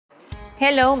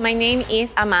Hello, my name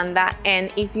is Amanda, and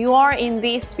if you are in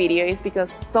this video, it's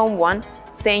because someone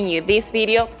sent you this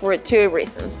video for two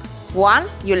reasons. One,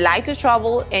 you like to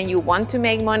travel and you want to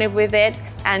make money with it,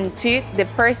 and two, the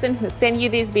person who sent you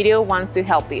this video wants to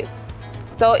help you.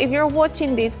 So if you're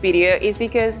watching this video, it's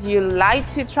because you like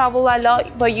to travel a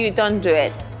lot, but you don't do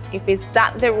it. If it's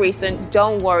that the reason,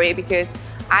 don't worry, because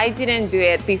I didn't do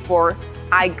it before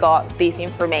I got this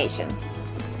information.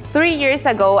 3 years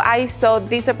ago, I saw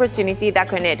this opportunity that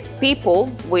connects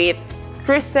people with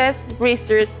cruises,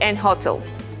 resorts, and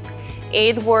hotels.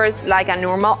 It was like a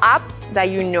normal app that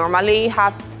you normally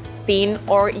have seen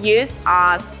or used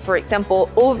as, for example,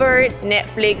 Uber,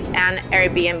 Netflix, and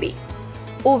Airbnb.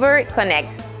 Uber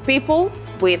connect people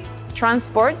with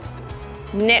transport,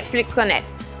 Netflix connect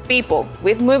people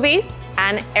with movies,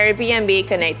 and Airbnb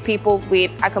connect people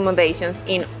with accommodations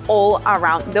in all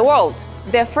around the world.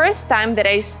 The first time that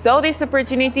I saw this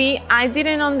opportunity, I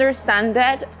didn't understand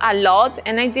that a lot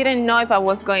and I didn't know if I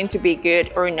was going to be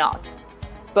good or not.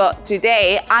 But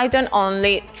today, I don't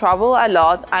only travel a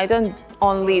lot, I don't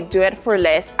only do it for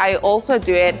less, I also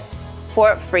do it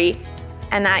for free,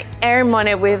 and I earn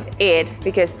money with it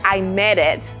because I made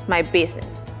it my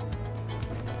business.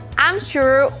 I'm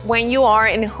sure when you are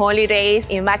in holidays,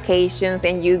 in vacations,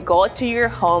 and you go to your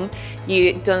home,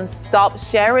 you don't stop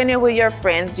sharing it with your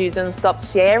friends, you don't stop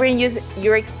sharing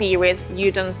your experience,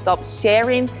 you don't stop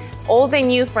sharing all the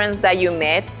new friends that you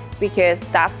met, because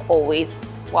that's always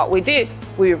what we do.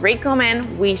 We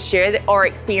recommend, we share our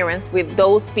experience with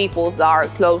those people that are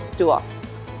close to us.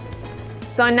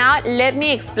 So now let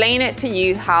me explain it to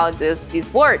you. How does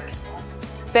this work?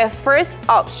 The first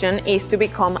option is to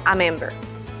become a member.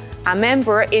 A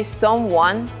member is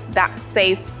someone that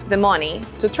saves the money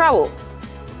to travel.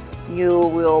 You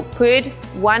will put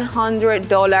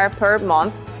 $100 per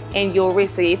month and you'll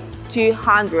receive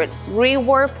 200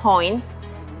 reward points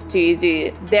to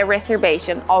do the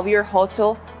reservation of your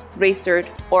hotel, resort,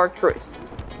 or cruise.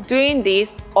 Doing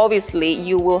this, obviously,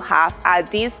 you will have a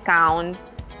discount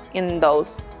in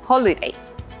those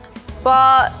holidays.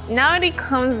 But now it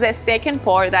comes the second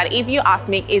part that, if you ask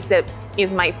me,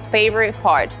 is my favorite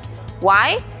part.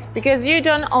 Why? Because you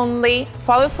don't only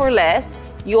travel for less,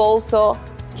 you also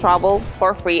travel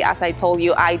for free, as I told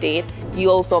you I did. You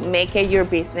also make it your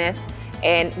business,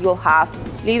 and you'll have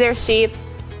leadership,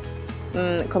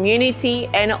 community,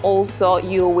 and also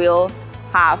you will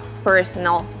have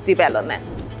personal development.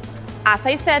 As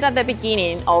I said at the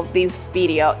beginning of this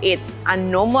video, it's a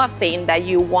normal thing that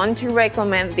you want to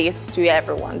recommend this to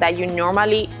everyone, that you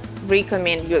normally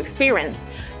recommend your experience.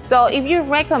 So if you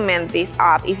recommend this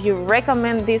app, if you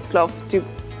recommend this club to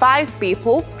 5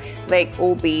 people, they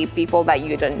could be people that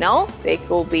you don't know, they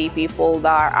could be people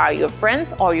that are your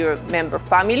friends or your member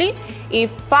family.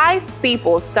 If 5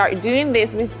 people start doing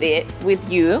this with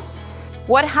you,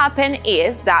 what happens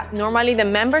is that normally the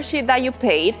membership that you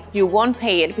paid, you won't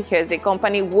pay it, because the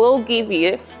company will give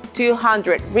you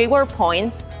 200 reward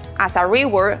points as a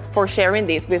reward for sharing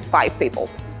this with 5 people.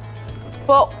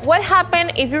 But what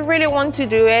happens if you really want to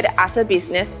do it as a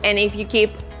business, and if you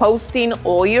keep posting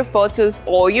all your photos,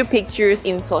 all your pictures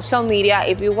in social media,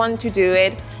 if you want to do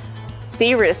it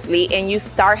seriously and you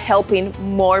start helping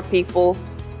more people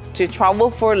to travel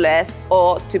for less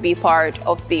or to be part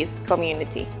of this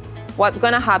community, what's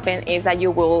going to happen is that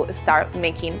you will start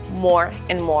making more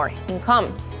and more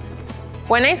incomes.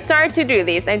 When I started to do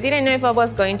this, I didn't know if I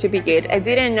was going to be good. I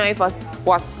didn't know if I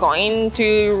was going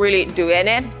to really do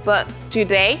it, but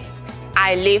today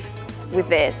I live with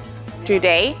this.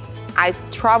 Today I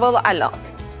travel a lot.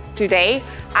 Today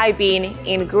I've been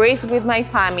in Greece with my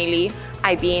family,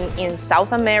 I've been in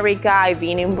South America, I've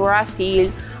been in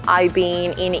Brazil, I've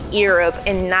been in Europe,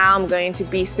 and now I'm going to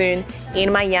be soon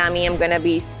in Miami, I'm going to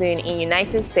be soon in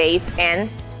United States, and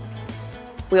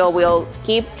we will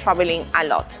keep traveling a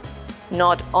lot.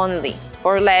 Not only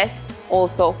for less,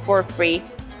 also for free,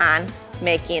 and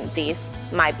making this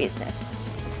my business.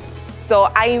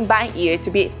 So I invite you to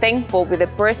be thankful with the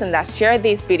person that shared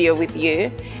this video with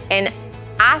you, and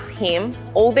ask him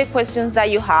all the questions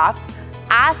that you have.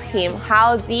 Ask him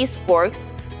how this works.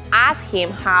 Ask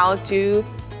him how to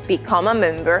become a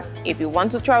member if you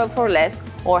want to travel for less,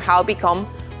 or how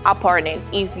become a partner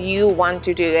if you want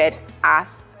to do it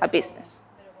as a business.